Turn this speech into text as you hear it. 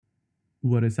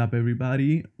What is up,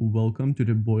 everybody? Welcome to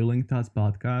the Boiling Thoughts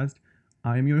podcast.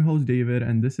 I'm your host, David,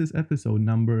 and this is episode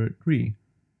number 3.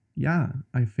 Yeah,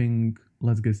 I think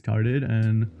let's get started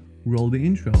and roll the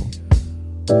intro.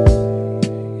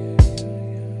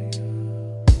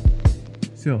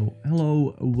 So,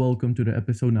 hello, welcome to the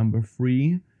episode number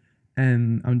 3,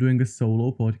 and I'm doing a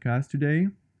solo podcast today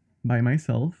by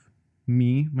myself,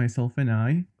 myself, and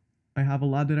I. I have a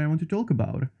lot that I want to talk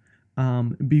about.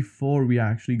 Before we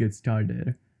actually get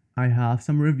started, I have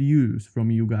some reviews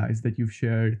from you guys that you've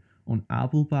shared on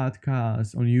Apple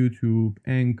Podcasts, on YouTube,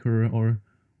 Anchor, or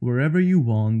wherever you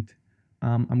want.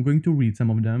 I'm going to read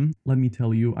some of them. Let me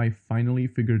tell you, I finally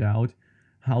figured out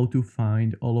how to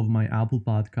find all of my Apple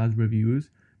Podcast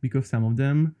reviews because some of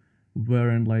them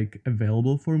weren't like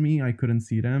available for me. I couldn't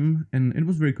see them, and it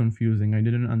was very confusing. I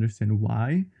didn't understand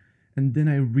why. And then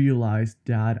I realized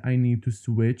that I need to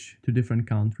switch to different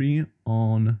country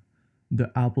on the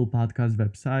Apple Podcast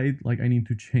website. Like I need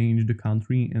to change the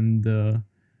country in the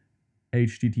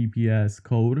HTTPS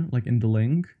code, like in the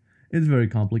link. It's very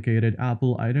complicated.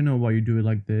 Apple, I don't know why you do it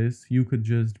like this. You could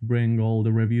just bring all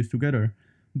the reviews together.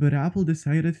 But Apple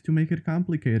decided to make it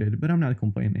complicated, but I'm not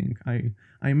complaining.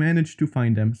 I managed to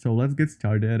find them, so let's get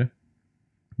started.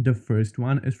 The first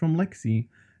one is from Lexi,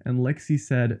 and Lexi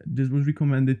said, "This was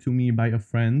recommended to me by a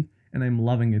friend, and I'm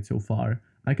loving it so far.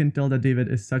 I can tell that David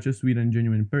is such a sweet and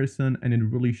genuine person, and it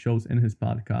really shows in his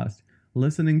podcast.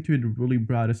 Listening to it really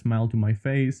brought a smile to my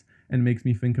face and makes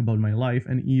me think about my life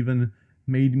and even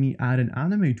made me add an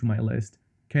anime to my list.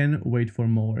 Can't wait for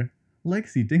more."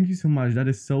 Lexi, thank you so much. That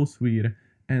is so sweet.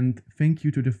 And thank you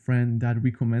to the friend that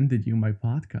recommended you my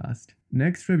podcast.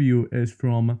 Next review is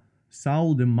from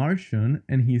Saul the Martian,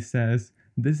 and he says,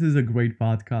 "This is a great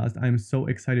podcast. I'm so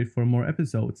excited for more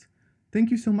episodes."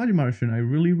 Thank you so much, Martian. I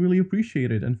really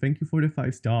appreciate it, and thank you for the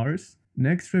 5 stars.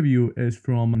 Next review is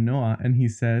from Noah, and he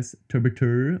says,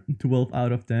 "Terbitur, 12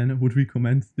 out of 10, would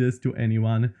recommend this to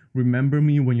anyone. Remember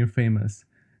me when you're famous."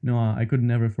 Noah, I could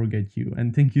never forget you,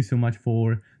 and thank you so much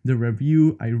for the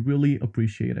review. I really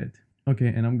appreciate it. Okay,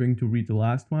 and I'm going to read the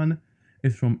last one.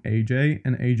 It's from AJ,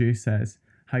 and AJ says,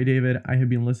 "Hi David, I have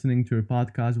been listening to your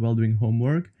podcast while doing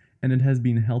homework, and it has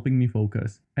been helping me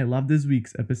focus. I love this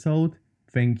week's episode.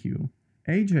 Thank you."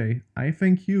 AJ, I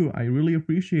thank you. I really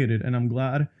appreciate it, and I'm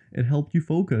glad it helped you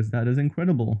focus. That is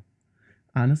incredible.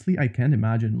 Honestly, I can't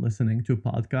imagine listening to a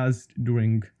podcast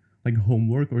during like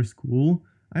homework or school.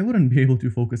 I wouldn't be able to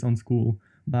focus on school,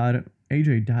 but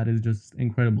AJ, that is just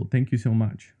incredible. Thank you so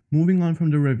much. Moving on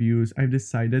from the reviews, I've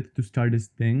decided to start this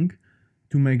thing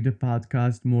to make the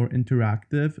podcast more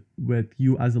interactive with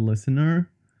you as a listener.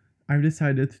 I've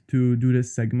decided to do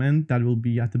this segment that will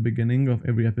be at the beginning of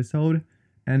every episode,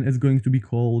 and it's going to be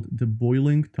called the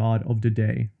Boiling Thought of the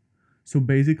Day. So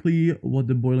basically, what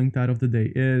the boiling thought of the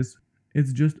day is,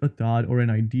 it's just a thought or an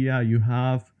idea you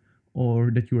have or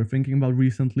that you are thinking about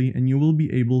recently, and you will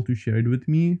be able to share it with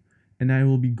me, and I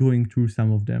will be going through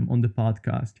some of them on the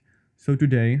podcast. So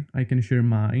today, I can share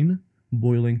mine,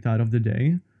 boiling thought of the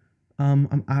day.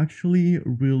 I'm actually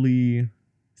really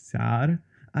sad.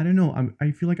 I don't know.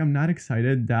 I feel like I'm not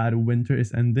excited that winter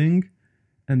is ending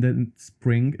and then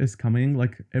spring is coming.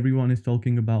 Like everyone is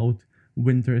talking about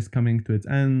winter is coming to its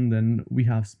end and we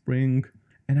have spring.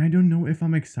 And I don't know if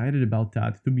I'm excited about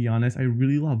that. To be honest, I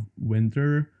really love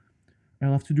winter. I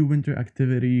love to do winter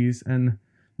activities, and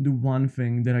the one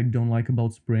thing that I don't like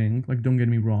about spring, like don't get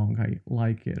me wrong, I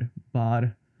like it,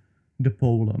 but the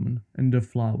pollen and the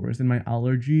flowers and my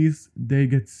allergies, they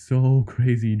get so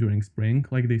crazy during spring.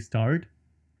 Like they start.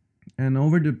 And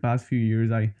over the past few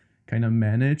years, I kind of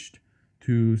managed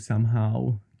to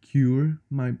somehow cure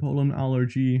my pollen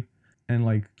allergy and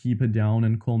like keep it down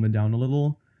and calm it down a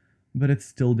little, but it's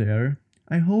still there.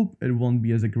 I hope it won't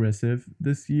be as aggressive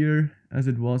this year as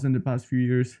it was in the past few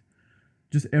years.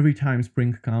 Just every time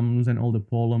spring comes and all the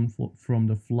pollen from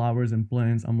the flowers and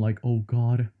plants, I'm like, oh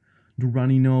god, the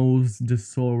runny nose, the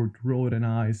sore throat and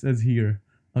eyes is here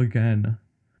again.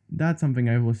 That's something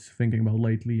I was thinking about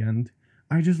lately, and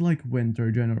I just like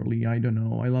winter generally. I don't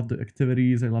know. I love the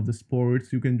activities, I love the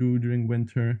sports you can do during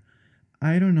winter.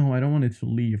 I don't know, I don't want it to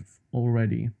leave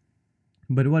already.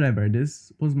 But whatever,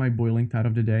 this was my boiling thought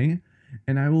of the day,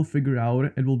 and I will figure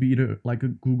out it will be either like a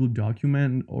Google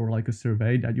document or like a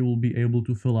survey that you will be able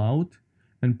to fill out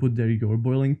and put there your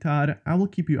boiling thought. I will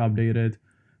keep you updated.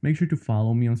 Make sure to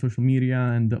follow me on social media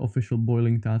and the official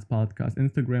Boiling Thoughts podcast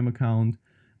Instagram account.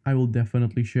 I will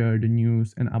definitely share the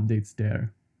news and updates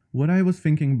there. What I was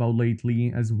thinking about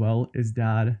lately as well is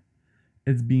that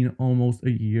it's been almost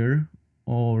a year,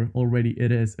 or already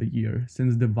it is a year,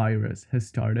 since the virus has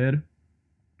started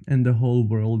and the whole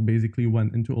world basically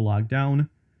went into a lockdown.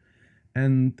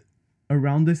 And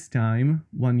around this time,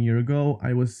 1 year ago,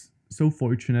 I was so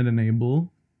fortunate and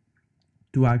able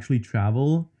to actually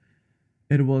travel.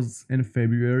 It was in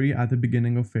February, at the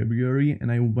beginning of February, and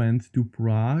I went to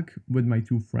Prague with my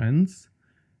two friends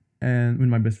and with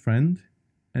my best friend.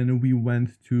 And we went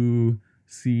to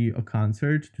see a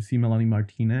concert, to see Melanie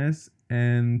Martinez,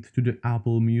 and to the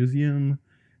Apple Museum.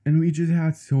 And we just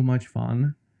had so much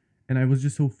fun. And I was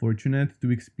just so fortunate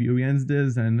to experience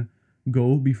this and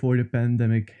go before the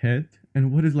pandemic hit.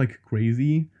 And what is like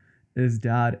crazy is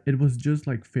that it was just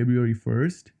like February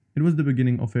 1st. It was the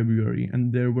beginning of February,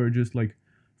 and there were just like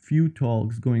few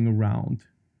talks going around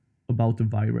about the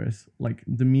virus. Like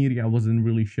the media wasn't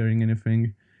really sharing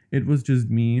anything. It was just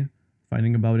me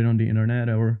finding about it on the internet,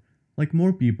 or like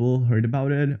more people heard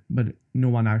about it, but no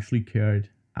one actually cared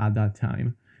at that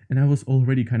time. And I was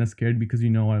already kind of scared because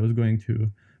I was going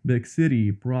to big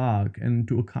city, Prague, and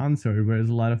to a concert where there's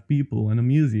a lot of people and a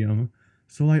museum.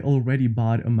 So I already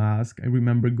bought a mask. The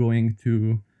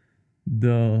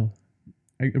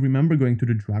I remember going to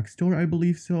the drugstore, I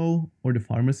believe so, or the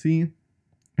pharmacy,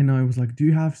 and I was like, "Do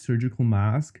you have surgical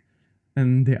mask?"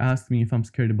 And they asked me if I'm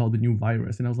scared about the new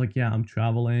virus, and I was like, "Yeah, I'm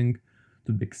traveling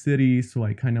to big city, so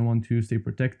I kind of want to stay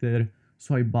protected."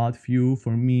 So I bought few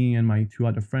for me and my two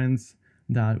other friends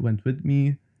that went with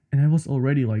me, and I was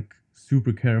already like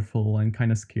super careful and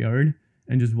kind of scared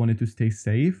and just wanted to stay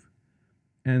safe.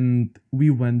 And we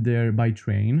went there by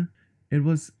train. It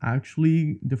was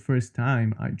actually the first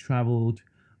time I traveled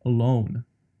alone,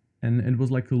 and it was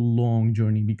like a long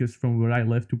journey because from where I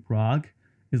live to Prague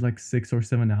is like 6 or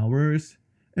 7 hours.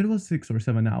 It was 6 or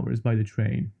 7 hours by the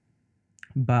train,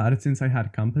 but since I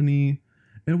had company,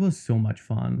 it was so much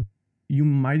fun. You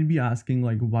might be asking,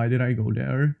 like, why did I go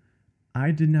there?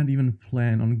 I did not even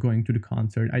plan on going to the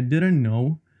concert. I didn't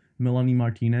know Melanie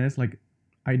Martinez. Like,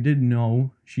 I did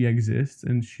know she exists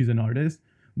and she's an artist,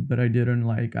 but I didn't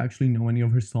like actually know any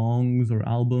of her songs or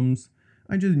albums.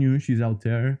 I just knew she's out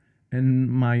there, and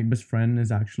my best friend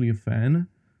is actually a fan.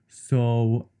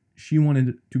 So she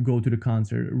wanted to go to the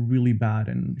concert really bad,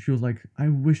 and she was like, I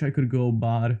wish I could go,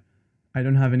 but I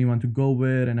don't have anyone to go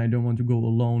with, and I don't want to go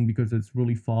alone because it's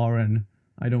really far, and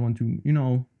I don't want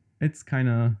to, it's kind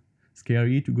of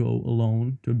scary to go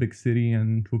alone to a big city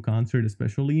and to a concert,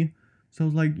 especially. So I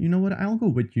was like, you know what? I'll go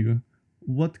with you.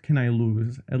 What can I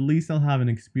lose? At least I'll have an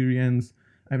experience.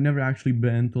 I've never actually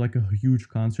been to like a huge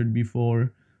concert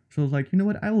before. So I was like, you know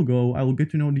what? I will go. I will get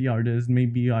to know the artist.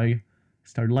 Maybe I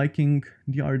start liking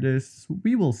the artists.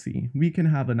 We will see. We can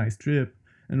have a nice trip,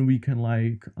 and we can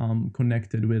like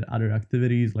connect it with other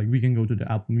activities. Like we can go to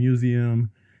the Apple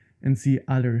Museum and see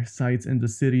other sites in the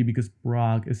city because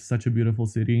Prague is such a beautiful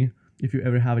city. If you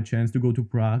ever have a chance to go to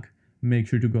Prague, make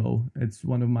sure to go. It's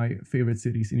one of my favorite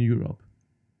cities in Europe.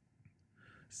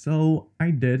 So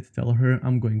I did tell her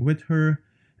I'm going with her,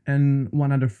 and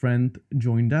one other friend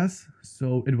joined us.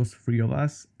 So it was three of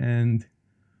us, and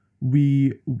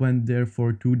we went there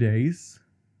for 2 days,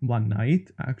 one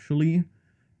night actually.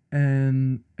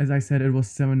 And as I said, it was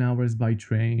 7 hours by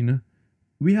train.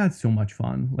 We had so much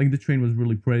fun. Like the train was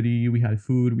really pretty. We had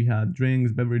food, we had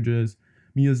drinks, beverages,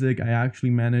 music. I actually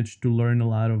managed to learn a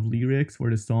lot of lyrics for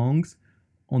the songs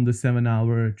on the 7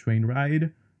 hour train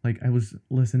ride. Like I was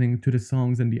listening to the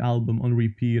songs and the album on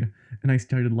repeat, and I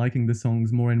started liking the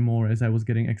songs more and more as I was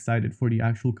getting excited for the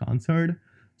actual concert.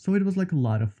 So it was like a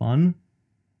lot of fun.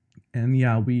 And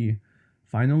yeah, we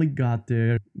finally got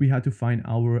there. We had to find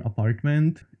our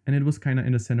apartment, and it was kind of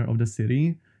in the center of the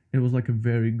city. It was like a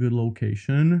very good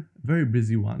location, very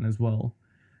busy one as well.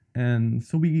 And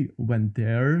so we went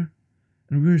there,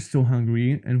 and we were so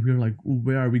hungry, and we were like,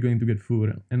 where are we going to get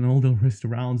food? And all the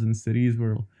restaurants and cities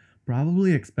were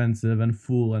probably expensive and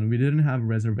full, and we didn't have a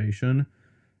reservation.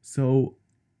 So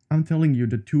I'm telling you,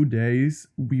 the 2 days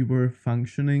we were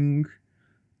functioning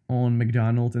on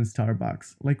McDonald's and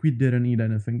Starbucks. Like we didn't eat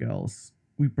anything else.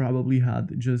 We probably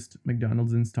had just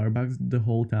McDonald's and Starbucks the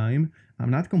whole time.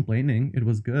 I'm not complaining. It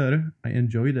was good. I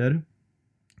enjoyed it.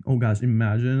 Oh gosh,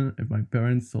 imagine if my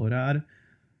parents saw that.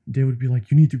 They would be like,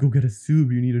 you need to go get a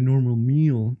soup. You need a normal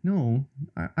meal. No,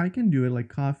 I can do it. Like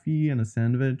coffee and a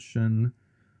sandwich and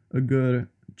a good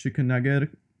chicken nugget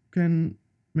can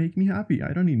make me happy.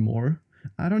 I don't need more.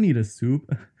 I don't need a soup.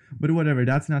 But whatever,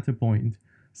 that's not the point.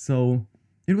 So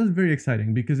it was very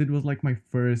exciting because it was like my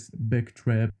first big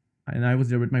trip, and I was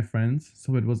there with my friends,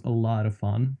 so it was a lot of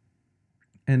fun.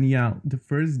 And yeah, the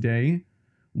first day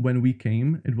when we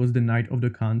came, it was the night of the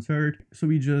concert. So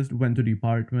we just went to the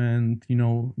apartment,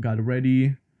 got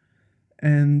ready,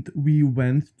 and we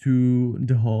went to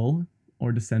the hall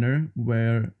or the center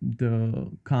where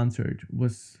the concert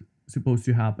was supposed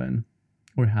to happen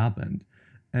or happened.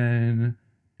 and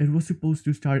it was supposed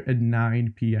to start at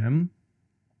 9 p.m.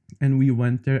 and we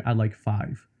went there at like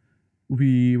 5.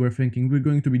 We were thinking we're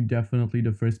going to be definitely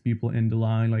the first people in the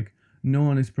line. Like, no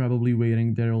one is probably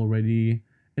waiting there already.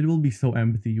 It will be so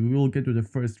empty. We will get to the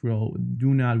first row.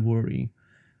 Do not worry.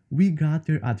 We got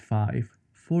there at 5,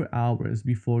 4 hours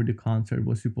before the concert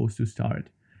was supposed to start.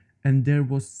 And there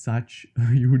was such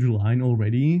a huge line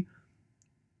already.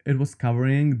 It was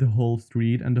covering the whole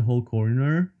street and the whole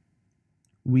corner.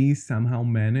 We somehow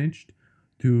managed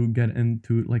to get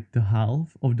into like the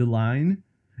half of the line.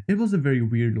 It was a very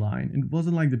weird line. It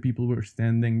wasn't like the people were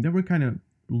standing, they were kind of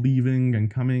leaving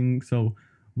and coming. So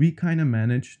we kind of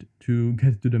managed to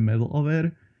get to the middle of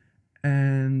it.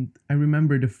 And I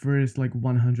remember the first like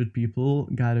 100 people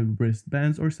got a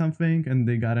wristbands or something, and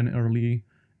they got an early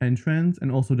entrance.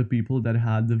 And also the people that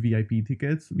had the VIP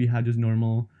tickets, we had just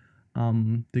normal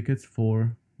tickets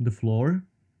for the floor.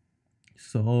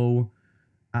 So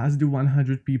as the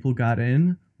 100 people got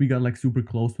in, we got like super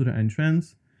close to the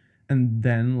entrance. And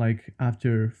then, like,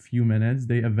 after a few minutes,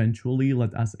 they eventually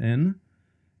let us in.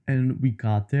 And we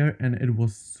got there, and it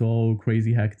was so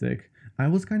crazy hectic. I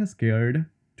was kind of scared,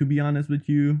 to be honest with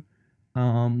you.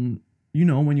 Um,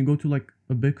 when you go to like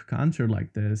a big concert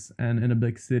like this and in a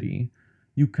big city,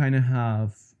 you kind of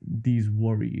have these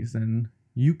worries and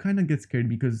you kind of get scared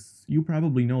because you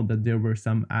probably know that there were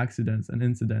some accidents and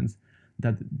incidents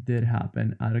that did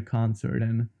happen at a concert.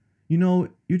 And you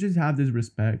just have this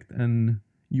respect and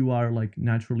you are like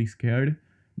naturally scared.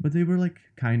 But they were like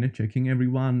kind of checking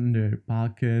everyone in their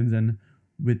pockets and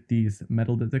with these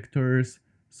metal detectors.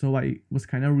 So I was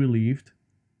kind of relieved.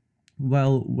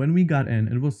 Well, when we got in,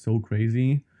 it was so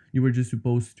crazy. You were just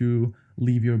supposed to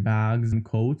leave your bags and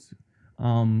coats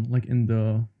like in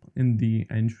the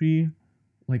entry,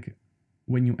 like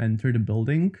when you enter the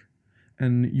building,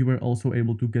 and you were also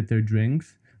able to get their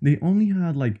drinks. They only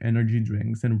had like energy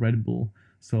drinks and Red Bull.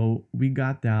 So we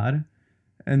got that,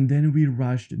 and then we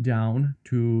rushed down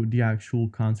to the actual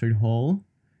concert hall,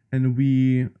 and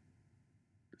we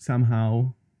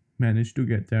somehow managed to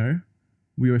get there.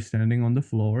 We were standing on the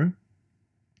floor,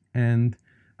 and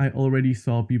I already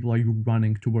saw people like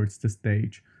running towards the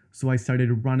stage. So I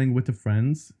started running with the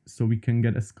friends so we can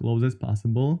get as close as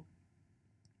possible.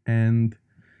 And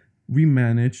we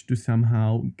managed to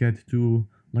somehow get to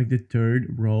like the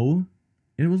third row.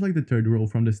 It was like the third row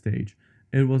from the stage.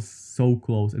 It was so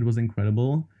close. It was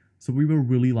incredible. So we were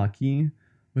really lucky.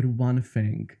 But one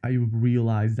thing I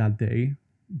realized that day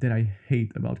that I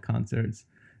hate about concerts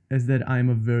is that I'm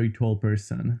a very tall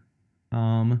person.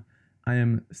 Um, I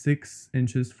am 6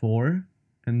 inches 4,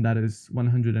 and that is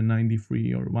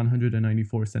 193 or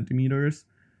 194 centimeters.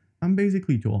 I'm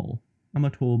basically tall. I'm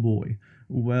a tall boy.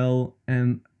 Well,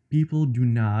 and people do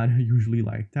not usually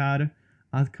like that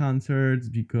at concerts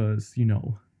because,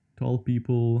 tall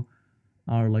people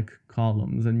are like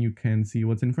columns and you can see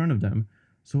what's in front of them.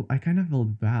 So I kind of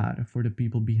felt bad for the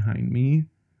people behind me.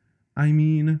 I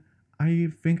mean, I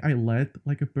think I let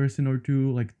like a person or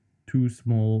two, like two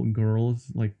small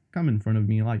girls, like come in front of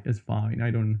me. Like it's fine.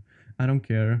 I don't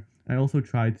care. I also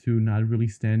tried to not really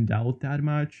stand out that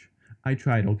much. I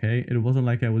tried, okay? It wasn't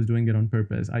like I was doing it on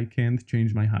purpose. I can't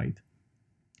change my height.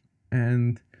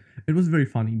 And it was very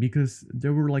funny because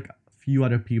there were like a few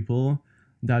other people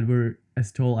that were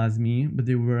as tall as me, but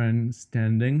they weren't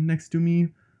standing next to me.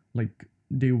 Like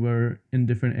they were in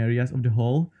different areas of the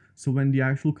hall. So when the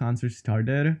actual concert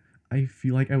started, I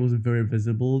feel like I was very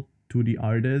visible to the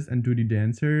artists and to the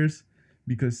dancers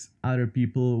because other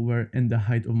people were in the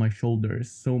height of my shoulders.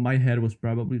 So my head was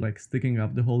probably like sticking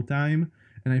up the whole time,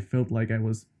 and I felt like I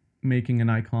was making an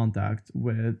eye contact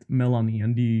with Melanie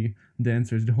and the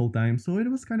dancers the whole time. So it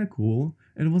was kind of cool.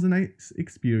 It was a nice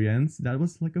experience. That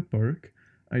was like a perk.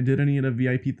 I didn't need a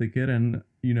VIP ticket, and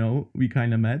we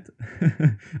kind of met.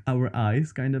 Our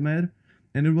eyes kind of met,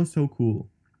 and it was so cool.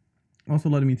 Also,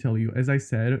 let me tell you, as I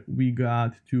said, we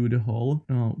got to the hall.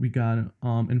 We got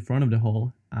in front of the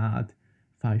hall at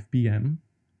 5 p.m.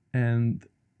 and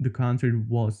the concert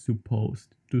was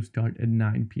supposed to start at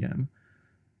 9 p.m.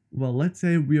 Well, let's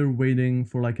say we are waiting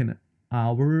for like an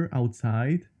hour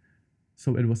outside.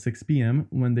 So it was 6 p.m.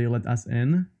 when they let us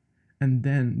in. And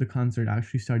then the concert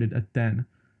actually started at 10.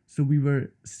 So we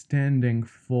were standing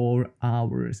 4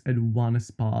 hours at one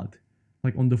spot,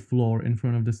 like on the floor in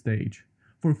front of the stage.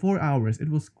 For 4 hours, it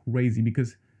was crazy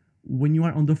because when you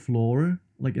are on the floor,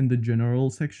 like in the general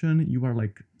section, you are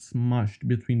like smushed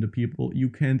between the people. You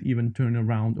can't even turn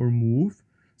around or move.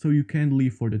 So you can't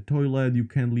leave for the toilet, you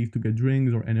can't leave to get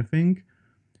drinks or anything.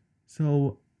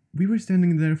 So we were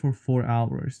standing there for 4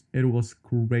 hours. It was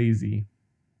crazy.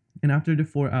 And after the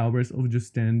 4 hours of just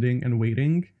standing and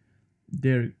waiting,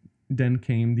 there then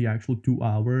came the actual 2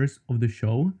 hours of the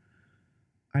show.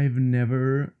 I've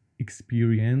never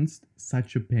experienced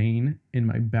such a pain in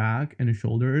my back and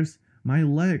shoulders. My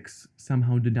legs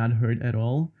somehow did not hurt at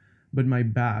all, but my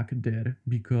back did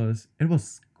because it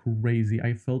was crazy.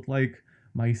 I felt like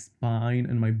my spine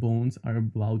and my bones are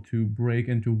about to break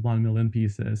into 1 million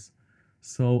pieces.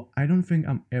 So I don't think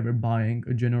I'm ever buying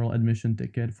a general admission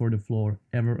ticket for the floor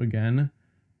ever again.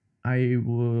 I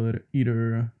would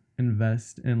either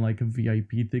invest in like a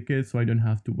VIP ticket so I don't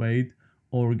have to wait,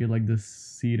 or get like the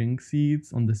seating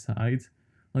seats on the sides.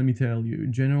 Let me tell you,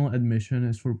 general admission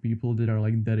is for people that are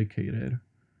like dedicated.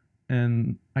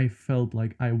 And I felt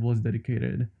like I was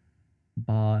dedicated,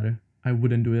 but I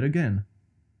wouldn't do it again.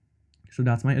 So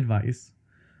that's my advice.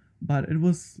 But it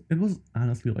was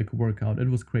honestly like a workout. It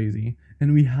was crazy.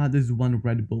 And we had this one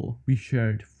Red Bull. We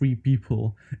shared three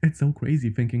people. It's so crazy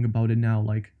thinking about it now.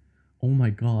 Like, oh my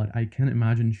god, I can't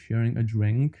imagine sharing a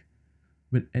drink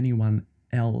with anyone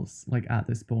else like at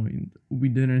this point. We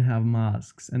didn't have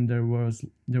masks and there was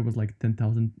like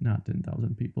 10,000, not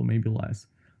 10,000 people, maybe less.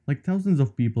 Like thousands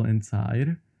of people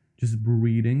inside just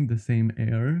breathing the same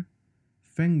air.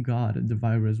 Thank God the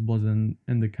virus wasn't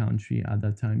in the country at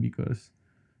that time because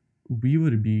we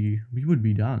would be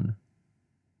done.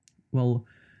 Well,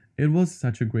 it was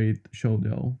such a great show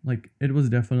though. Like it was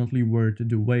definitely worth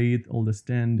the wait, all the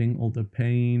standing, all the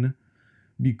pain,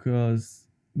 because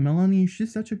Melanie,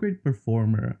 she's such a great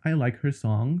performer. I like her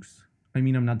songs. I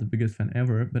mean, I'm not the biggest fan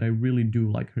ever, but I really do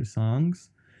like her songs.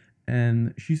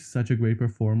 And she's such a great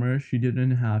performer. She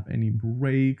didn't have any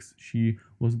breaks. She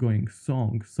was going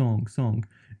song, song, song.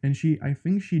 And I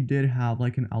think she did have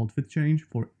like an outfit change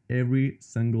for every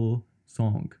single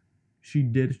song. She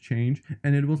did change,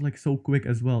 and it was like so quick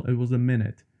as well. It was a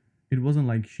minute. It wasn't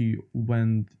like she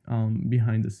went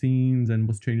behind the scenes and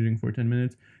was changing for 10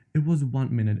 minutes. It was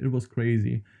 1 minute. It was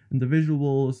crazy. And the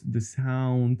visuals, the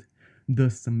sound, the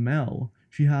smell.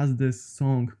 She has this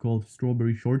song called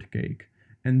Strawberry Shortcake,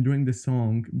 and during the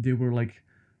song they were like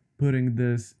putting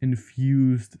this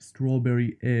infused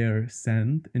strawberry air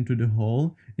scent into the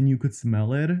hall, and you could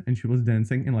smell it, and she was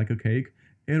dancing in like a cake.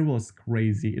 It was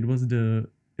crazy. It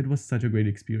was such a great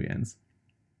experience.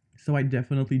 So I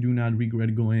definitely do not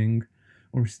regret going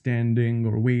or standing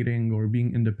or waiting or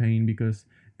being in the pain, because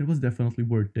it was definitely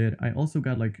worth it. I also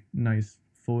got like nice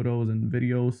photos and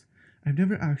videos. I've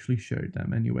never actually shared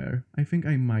them anywhere. I think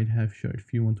I might have shared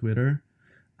few on Twitter.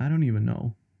 I don't even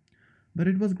know. But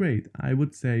it was great. I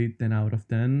would say 10 out of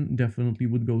 10. Definitely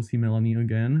would go see Melanie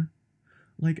again.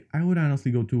 Like, I would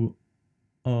honestly go to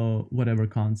whatever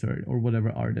concert or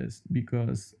whatever artist,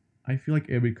 because I feel like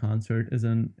every concert is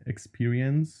an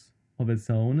experience of its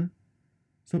own.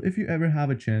 So if you ever have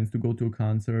a chance to go to a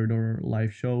concert or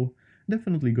live show,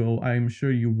 definitely go. I'm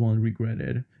sure you won't regret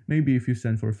it. Maybe if you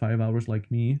stand for 5 hours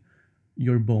like me,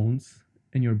 your bones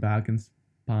and your back and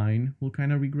spine will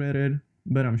kind of regret it,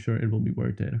 but I'm sure it will be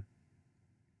worth it.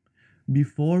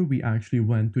 Before we actually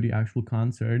went to the actual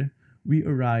concert, we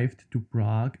arrived to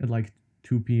Prague at like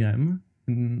 2 p.m.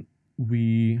 and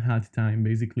we had time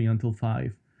basically until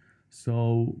 5.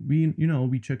 So we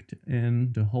checked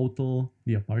in the hotel,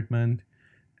 the apartment,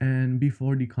 and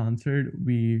before the concert,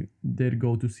 we did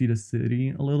go to see the city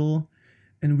a little,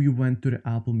 and we went to the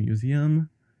Apple Museum.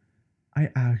 I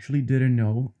actually didn't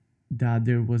know that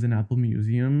there was an Apple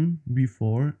Museum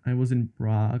before. I was in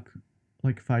Prague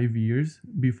like 5 years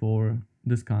before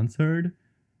this concert.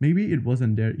 Maybe it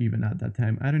wasn't there even at that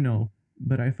time. I don't know.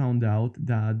 But I found out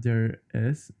that there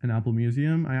is an Apple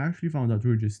Museum. I actually found out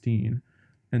through Justine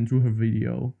and through her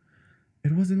video.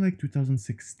 It was in like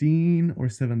 2016 or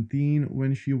 17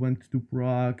 when she went to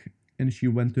Prague and she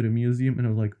went to the museum, and I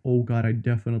was like, oh god, I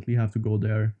definitely have to go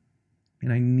there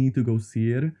and I need to go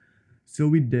see it. So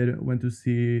we did went to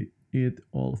see it,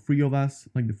 all three of us,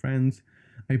 like the friends.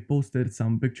 I posted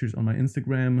some pictures on my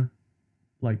Instagram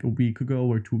like a week ago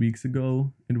or 2 weeks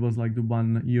ago. It was like the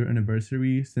 1 year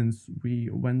anniversary since we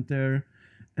went there,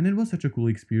 and it was such a cool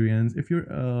experience. If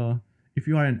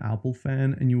you are an Apple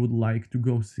fan and you would like to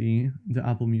go see the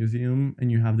Apple Museum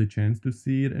and you have the chance to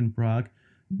see it in Prague,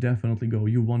 definitely go.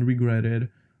 You won't regret it.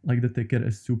 Like the ticket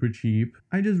is super cheap.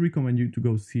 I just recommend you to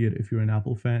go see it if you're an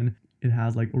Apple fan. It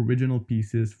has like original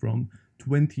pieces from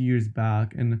 20 years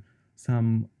back and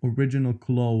some original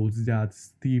clothes that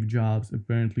Steve Jobs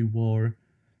apparently wore.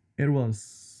 It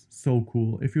was so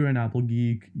cool. If you're an Apple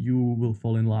geek, you will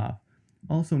fall in love.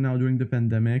 Also, now during the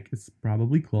pandemic, it's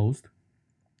probably closed,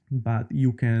 but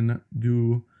you can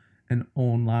do an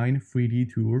online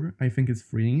 3D tour. I think it's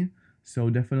free.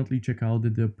 So definitely check out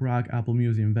the Prague Apple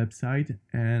Museum website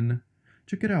and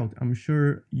check it out. I'm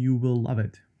sure you will love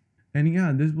it. And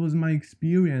yeah, this was my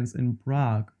experience in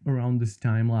Prague around this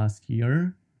time last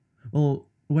year. Well,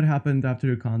 what happened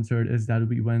after the concert is that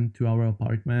we went to our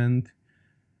apartment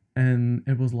and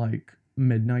it was like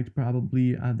midnight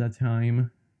probably at that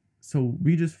time. So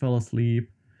we just fell asleep,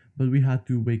 but we had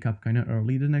to wake up kind of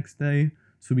early the next day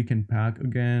so we can pack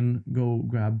again, go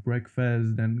grab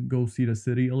breakfast, then go see the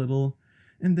city a little.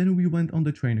 And then we went on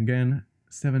the train again,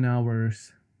 7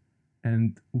 hours,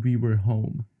 and we were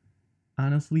home.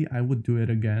 Honestly, I would do it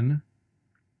again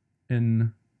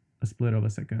in a split of a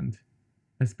second,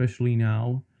 especially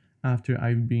now after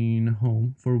I've been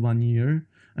home for 1 year.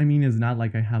 I mean, it's not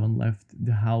like I haven't left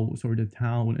the house or the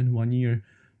town in 1 year,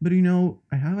 but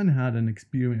I haven't had an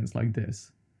experience like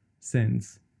this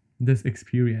since this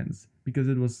experience because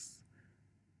it was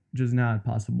just not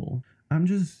possible.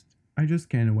 I just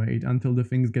can't wait until the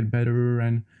things get better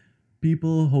and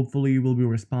people hopefully will be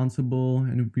responsible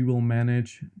and we will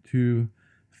manage to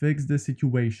fix the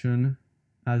situation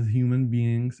as human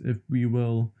beings if we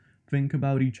will think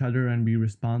about each other and be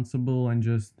responsible and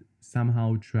just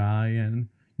somehow try and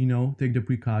take the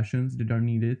precautions that are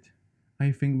needed.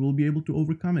 I think we'll be able to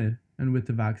overcome it. And with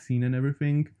the vaccine and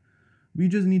everything, we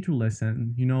just need to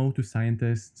listen, to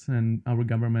scientists and our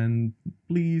government.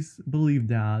 Please believe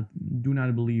that. Do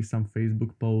not believe some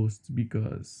Facebook posts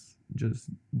because just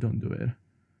don't do it.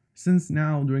 Since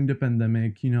now during the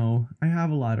pandemic, I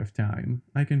have a lot of time.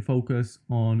 I can focus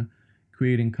on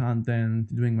creating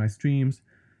content, doing my streams,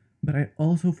 but I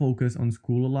also focus on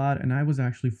school a lot. And I was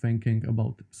actually thinking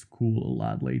about school a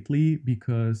lot lately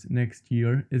because next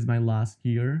year is my last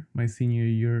year, my senior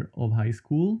year of high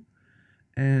school.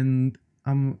 And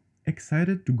I'm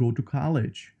excited to go to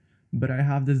college, but I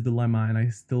have this dilemma and I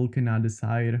still cannot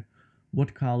decide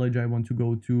what college I want to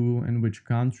go to and which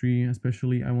country,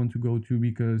 especially, I want to go to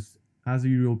because as a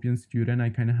European student, I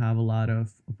kind of have a lot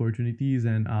of opportunities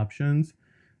and options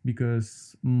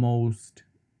because most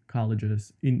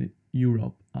colleges in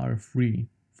Europe are free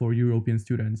for European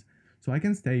students. So I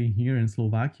can stay here in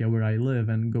Slovakia where I live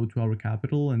and go to our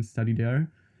capital and study there,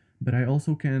 but I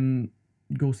also can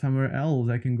go somewhere else.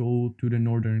 I can go to the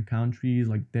northern countries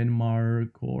like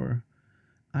Denmark or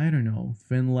I don't know,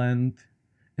 Finland.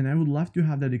 And I would love to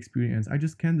have that experience. I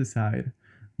just can't decide.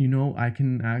 I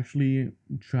can actually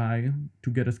try to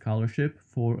get a scholarship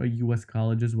for a US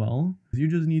college as well. You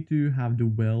just need to have the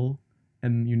will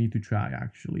and you need to try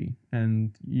actually.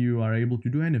 And you are able to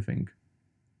do anything.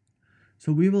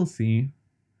 So we will see.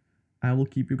 I will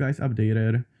keep you guys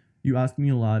updated. You asked me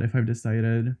a lot if I've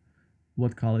decided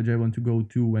what college I want to go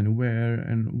to and where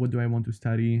and what do I want to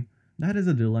study. That is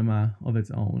a dilemma of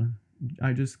its own.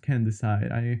 I just can't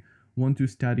decide. I want to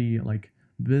study like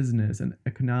business and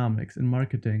economics and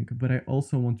marketing, but I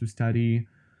also want to study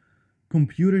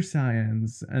computer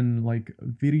science and like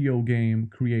video game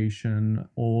creation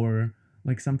or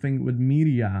like something with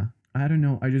media. I don't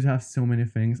know. I just have so many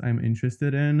things I'm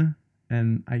interested in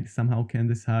and I somehow can't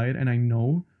decide. And I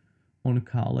know on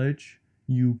college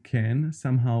you can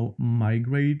somehow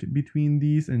migrate between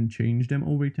these and change them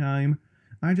over time.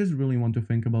 I just really want to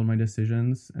think about my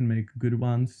decisions and make good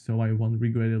ones so I won't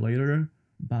regret it later.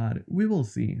 But we will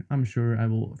see. I'm sure I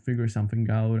will figure something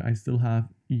out. I still have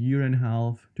a year and a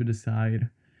half to decide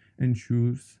and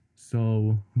choose.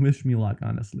 So wish me luck,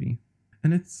 honestly.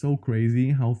 And it's so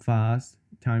crazy how fast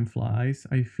time flies.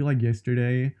 I feel like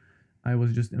yesterday I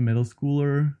was just a middle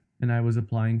schooler and I was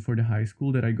applying for the high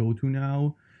school that I go to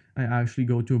now. I actually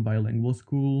go to a bilingual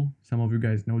school. Some of you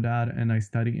guys know that. And I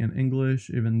study in English,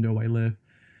 even though I live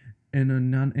in a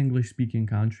non English speaking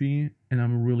country. And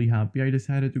I'm really happy I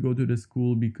decided to go to the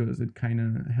school because it kind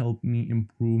of helped me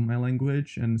improve my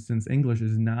language. And since English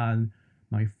is not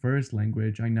my first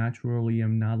language, I naturally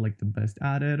am not like the best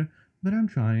at it, but I'm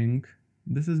trying.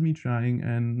 This is me trying,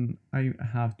 and I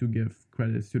have to give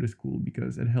credits to the school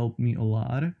because it helped me a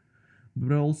lot.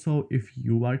 But also, if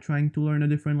you are trying to learn a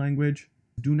different language,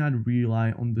 do not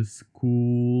rely on the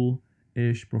school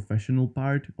ish professional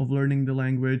part of learning the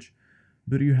language,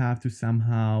 but you have to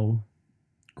somehow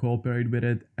cooperate with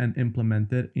it and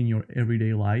implement it in your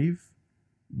everyday life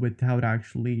without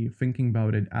actually thinking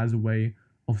about it as a way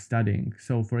of studying.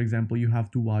 So, for example, you have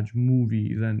to watch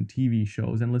movies and TV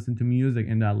shows and listen to music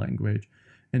in that language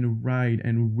and write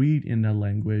and read in that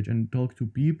language and talk to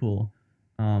people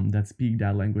that speak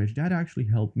that language. That actually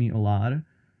helped me a lot.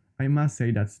 I must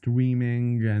say that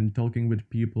streaming and talking with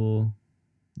people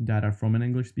that are from an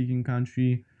English speaking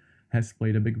country has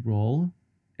played a big role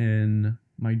in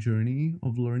my journey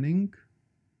of learning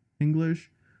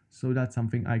English. So that's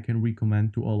something I can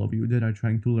recommend to all of you that are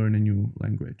trying to learn a new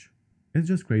language. It's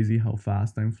just crazy how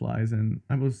fast time flies. And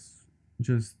I was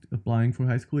just applying for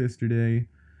high school yesterday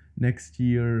next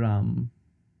year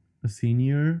a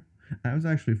senior. I was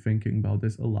actually thinking about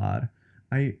this a lot.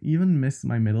 I even miss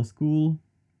my middle school.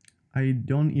 I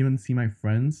don't even see my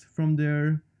friends from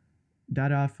there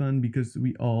that often because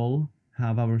we all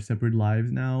have our separate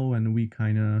lives now and we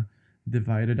kind of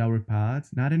divided our paths,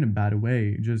 not in a bad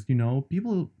way, just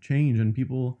people change and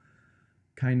people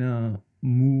kind of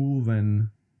move and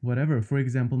whatever. For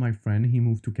example, my friend, he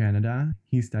moved to Canada.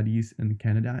 He studies in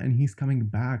Canada and he's coming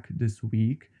back this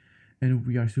week and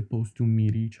we are supposed to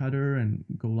meet each other and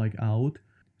go like out.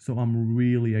 So I'm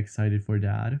really excited for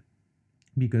that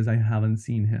because I haven't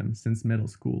seen him since middle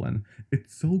school and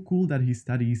it's so cool that he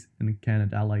studies in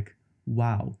Canada. Like,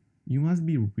 wow, you must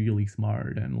be really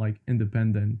smart and like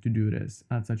independent to do this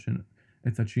at such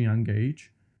a young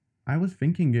age. I was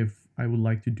thinking if I would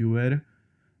like to do it.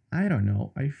 I don't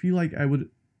know. I feel like I would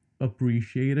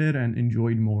appreciate it and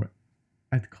enjoy it more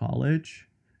at college.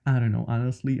 I don't know.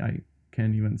 Honestly, I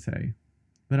can't even say.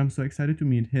 But I'm so excited to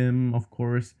meet him. Of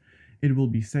course, it will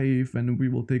be safe and we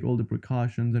will take all the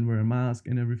precautions and wear a mask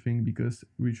and everything because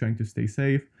we're trying to stay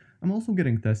safe. I'm also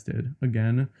getting tested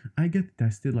again. I get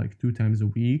tested like 2 times a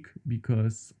week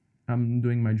because I'm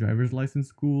doing my driver's license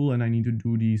school and I need to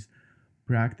do these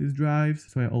practice drives.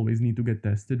 So I always need to get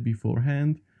tested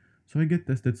beforehand. So I get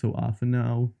tested so often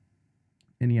now.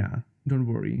 And yeah, don't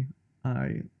worry.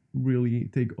 I really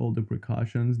take all the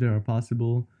precautions that are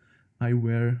possible. I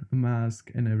wear a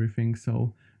mask and everything,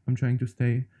 so I'm trying to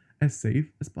stay as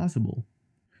safe as possible.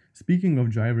 Speaking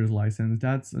of driver's license,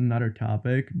 that's another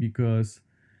topic because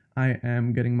I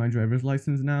am getting my driver's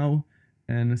license now,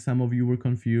 and some of you were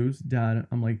confused that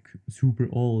I'm like super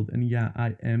old. And yeah,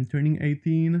 I am turning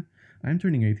 18. I'm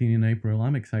turning 18 in April.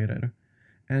 I'm excited.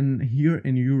 And here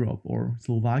in Europe or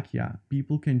Slovakia,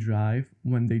 people can drive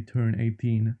when they turn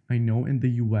 18. I know in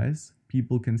the US,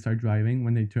 people can start driving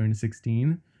when they turn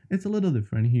 16. It's a little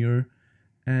different here.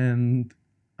 And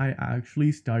I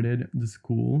actually started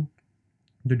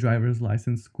the driver's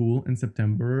license school in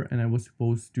September, and I was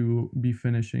supposed to be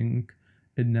finishing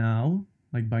it now,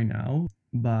 like by now.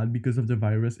 But because of the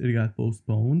virus, it got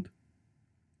postponed.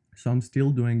 So I'm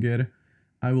still doing it.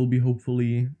 I will be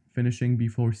hopefully finishing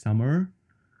before summer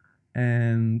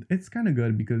and it's kind of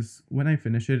good because when I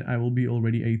finish it, I will be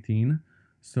already 18.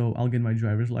 So I'll get my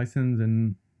driver's license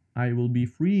and I will be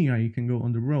free. I can go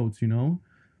on the roads.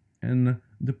 And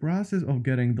the process of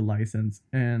getting the license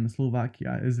in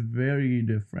Slovakia is very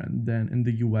different than in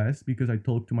the US because I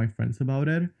talked to my friends about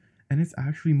it. And it's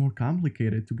actually more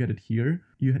complicated to get it here.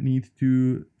 You need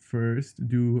to first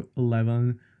do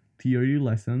 11 theory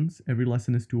lessons. Every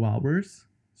lesson is 2 hours.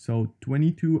 So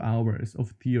 22 hours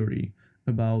of theory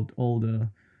about all the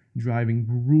driving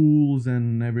rules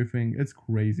and everything. It's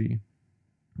crazy.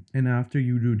 And after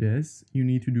you do this, you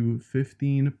need to do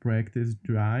 15 practice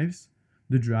drives.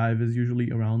 The drive is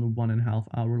usually around 1.5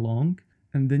 hour long.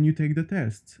 And then you take the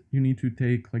test. You need to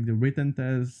take like the written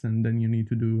test and then you need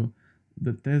to do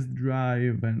the test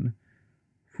drive and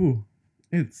whew,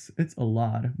 it's a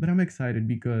lot. But I'm excited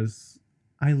because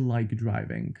I like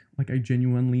driving. Like I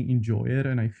genuinely enjoy it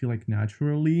and I feel like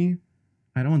naturally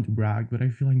I don't want to brag, but I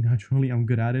feel like naturally I'm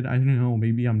good at it. I don't know,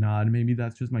 maybe I'm not. Maybe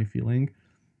that's just my feeling.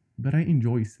 But I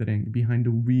enjoy sitting behind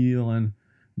the wheel and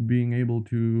being able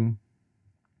to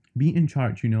be in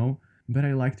charge. But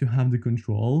I like to have the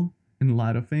control in a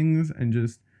lot of things and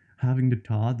just having the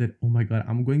thought that, oh my God,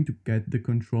 I'm going to get the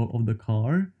control of the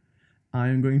car.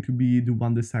 I'm going to be the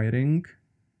one deciding.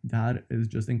 That is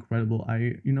just incredible.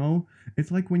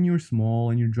 It's like when you're small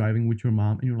and you're driving with your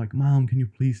mom and you're like, Mom, can you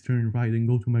please turn right and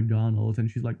go to McDonald's? And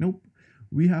she's like, Nope,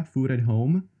 we have food at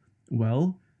home.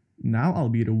 Well, now I'll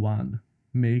be the one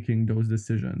making those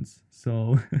decisions.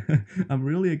 So I'm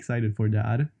really excited for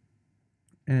that.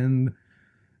 And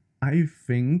I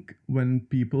think when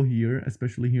people here,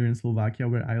 especially here in Slovakia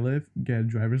where I live, get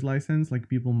driver's license, like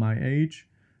people my age,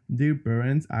 their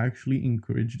parents actually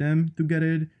encourage them to get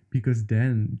it because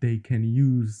then they can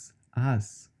use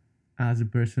us as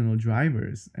personal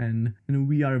drivers and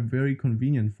we are very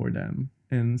convenient for them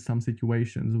in some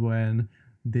situations when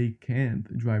they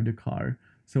can't drive the car.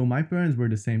 So my parents were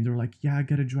the same. They were like, yeah,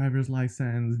 get a driver's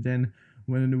license. Then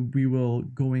when we will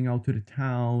going out to the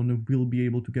town, we'll be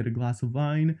able to get a glass of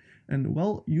wine and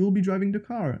well, you'll be driving the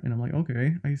car. And I'm like,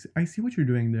 okay, I see what you're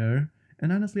doing there.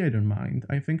 And honestly, I don't mind.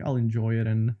 I think I'll enjoy it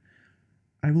and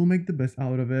I will make the best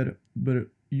out of it. But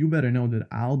you better know that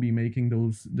I'll be making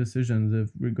those decisions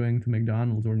if we're going to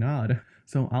McDonald's or not.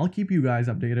 So I'll keep you guys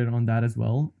updated on that as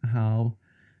well, how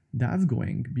that's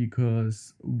going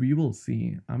because we will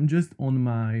see. I'm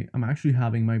actually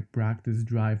having my practice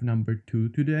drive number 2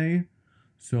 today.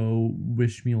 So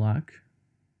wish me luck.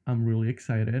 I'm really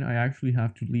excited. I actually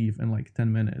have to leave in like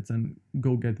 10 minutes and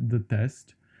go get the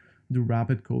test, the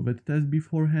rapid COVID test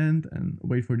beforehand, and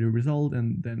wait for the result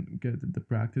and then get the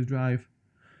practice drive.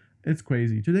 It's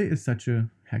crazy. Today is such a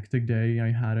hectic day.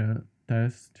 I had a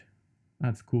test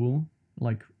at school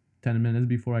like 10 minutes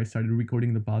before I started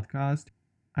recording the podcast.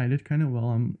 I did kind of well.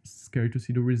 I'm scared to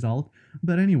see the result.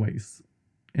 But, anyways,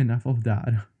 enough of that.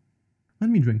 Let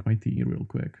me drink my tea real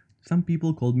quick. Some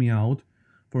people called me out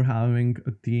for having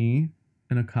a tea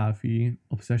and a coffee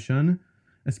obsession,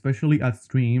 especially at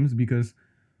streams, because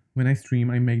when I stream,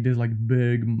 I make this like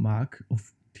big mug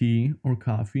of tea or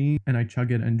coffee and I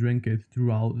chug it and drink it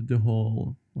throughout the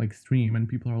whole like stream. And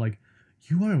people are like,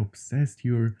 "You are obsessed.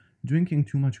 You're drinking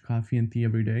too much coffee and tea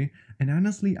every day." And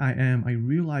honestly, I am. I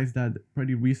realized that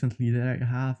pretty recently that I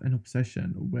have an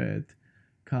obsession with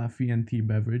coffee and tea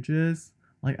beverages.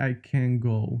 Like, I can't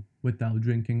go without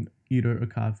drinking either a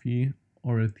coffee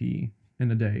or a tea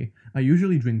in a day. I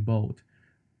usually drink both.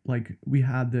 Like, we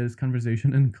had this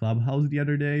conversation in Clubhouse the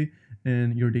other day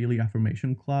in your daily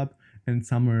affirmation club, and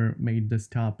Summer made this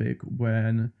topic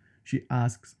when she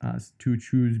asks us to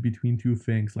choose between two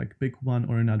things, like pick one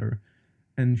or another.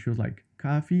 And she was like,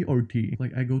 coffee or tea?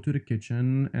 Like, I go to the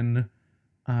kitchen and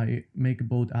I make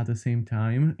both at the same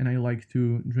time, and I like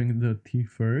to drink the tea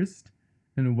first.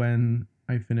 And when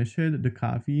I finish it, the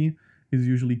coffee is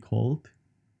usually cold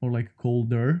or like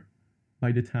colder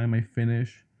by the time I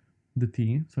finish the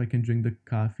tea, so I can drink the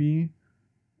coffee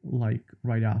like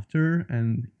right after.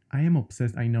 And I am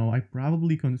obsessed. I know I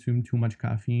probably consume too much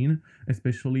caffeine,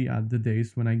 especially at the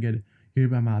days when I get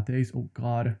yerba mates. Oh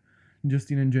god,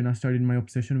 Justin and Jenna started my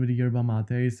obsession with yerba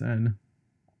mates, and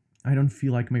I don't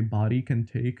feel like my body can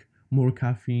take more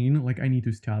caffeine. Like, I need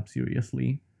to stop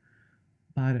seriously.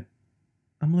 But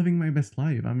I'm living my best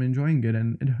life. I'm enjoying it,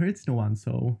 and it hurts no one,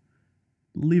 so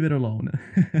leave it alone.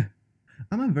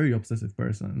 I'm a very obsessive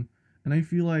person, and I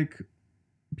feel like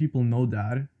people know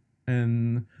that.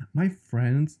 And my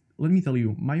friends, let me tell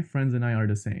you, my friends and I are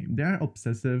the same. They are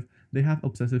obsessive. They have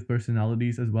obsessive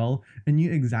personalities as well, and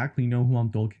you exactly know who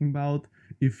I'm talking about.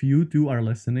 If you two are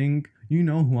listening, you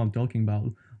know who I'm talking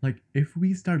about. Like, if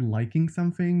we start liking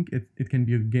something, it can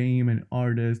be a game, an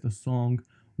artist, a song,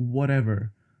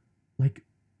 whatever. Like,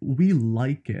 we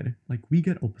like it. Like, we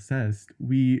get obsessed.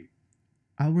 We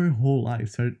our whole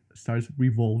life starts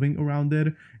revolving around it,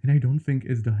 and I don't think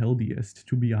it's the healthiest,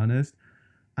 to be honest.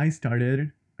 I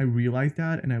realized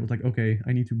that, and I was like, okay,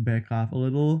 I need to back off a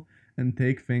little and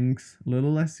take things a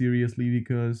little less seriously,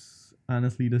 because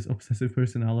honestly, this obsessive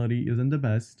personality isn't the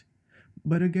best.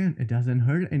 But again, it doesn't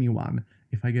hurt anyone.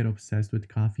 If I get obsessed with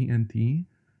coffee and tea,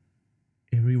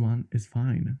 everyone is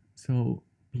fine. So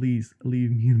please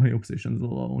leave me and my obsessions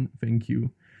alone. Thank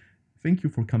you. Thank you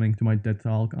for coming to my TED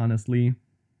Talk, honestly.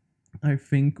 I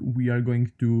think we are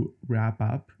going to wrap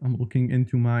up. I'm looking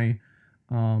into my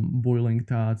Boiling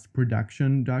Thoughts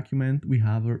production document. We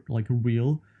have a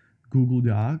real Google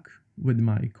Doc with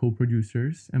my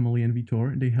co-producers, Emily and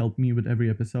Vitor. They help me with every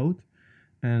episode,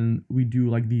 and we do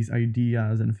like these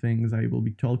ideas and things I will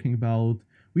be talking about.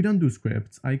 We don't do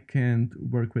scripts. I can't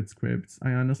work with scripts.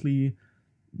 I honestly,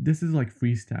 this is like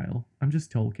freestyle. I'm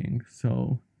just talking,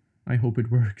 so I hope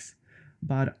it works.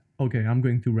 But okay, I'm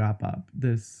going to wrap up.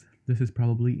 This is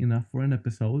probably enough for an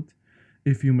episode.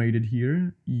 If you made it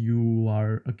here, you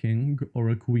are a king or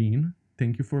a queen.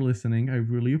 Thank you for listening. I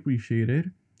really appreciate it.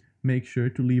 Make sure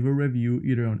to leave a review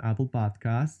either on Apple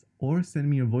Podcasts or send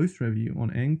me a voice review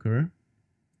on Anchor.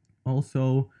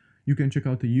 Also, you can check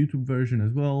out the YouTube version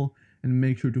as well, and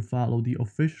make sure to follow the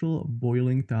official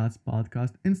Boiling Thoughts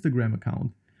podcast Instagram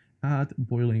account at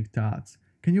Boiling Thoughts.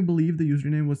 Can you believe the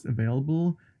username was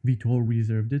available? Vitor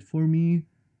reserved it for me.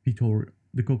 Vitor,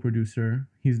 the co-producer,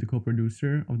 he's the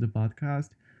co-producer of the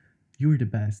podcast. You're the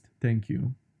best. Thank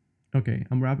you. Okay,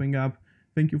 I'm wrapping up.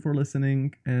 Thank you for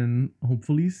listening, and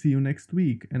hopefully see you next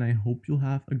week. And I hope you'll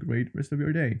have a great rest of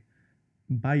your day.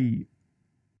 Bye.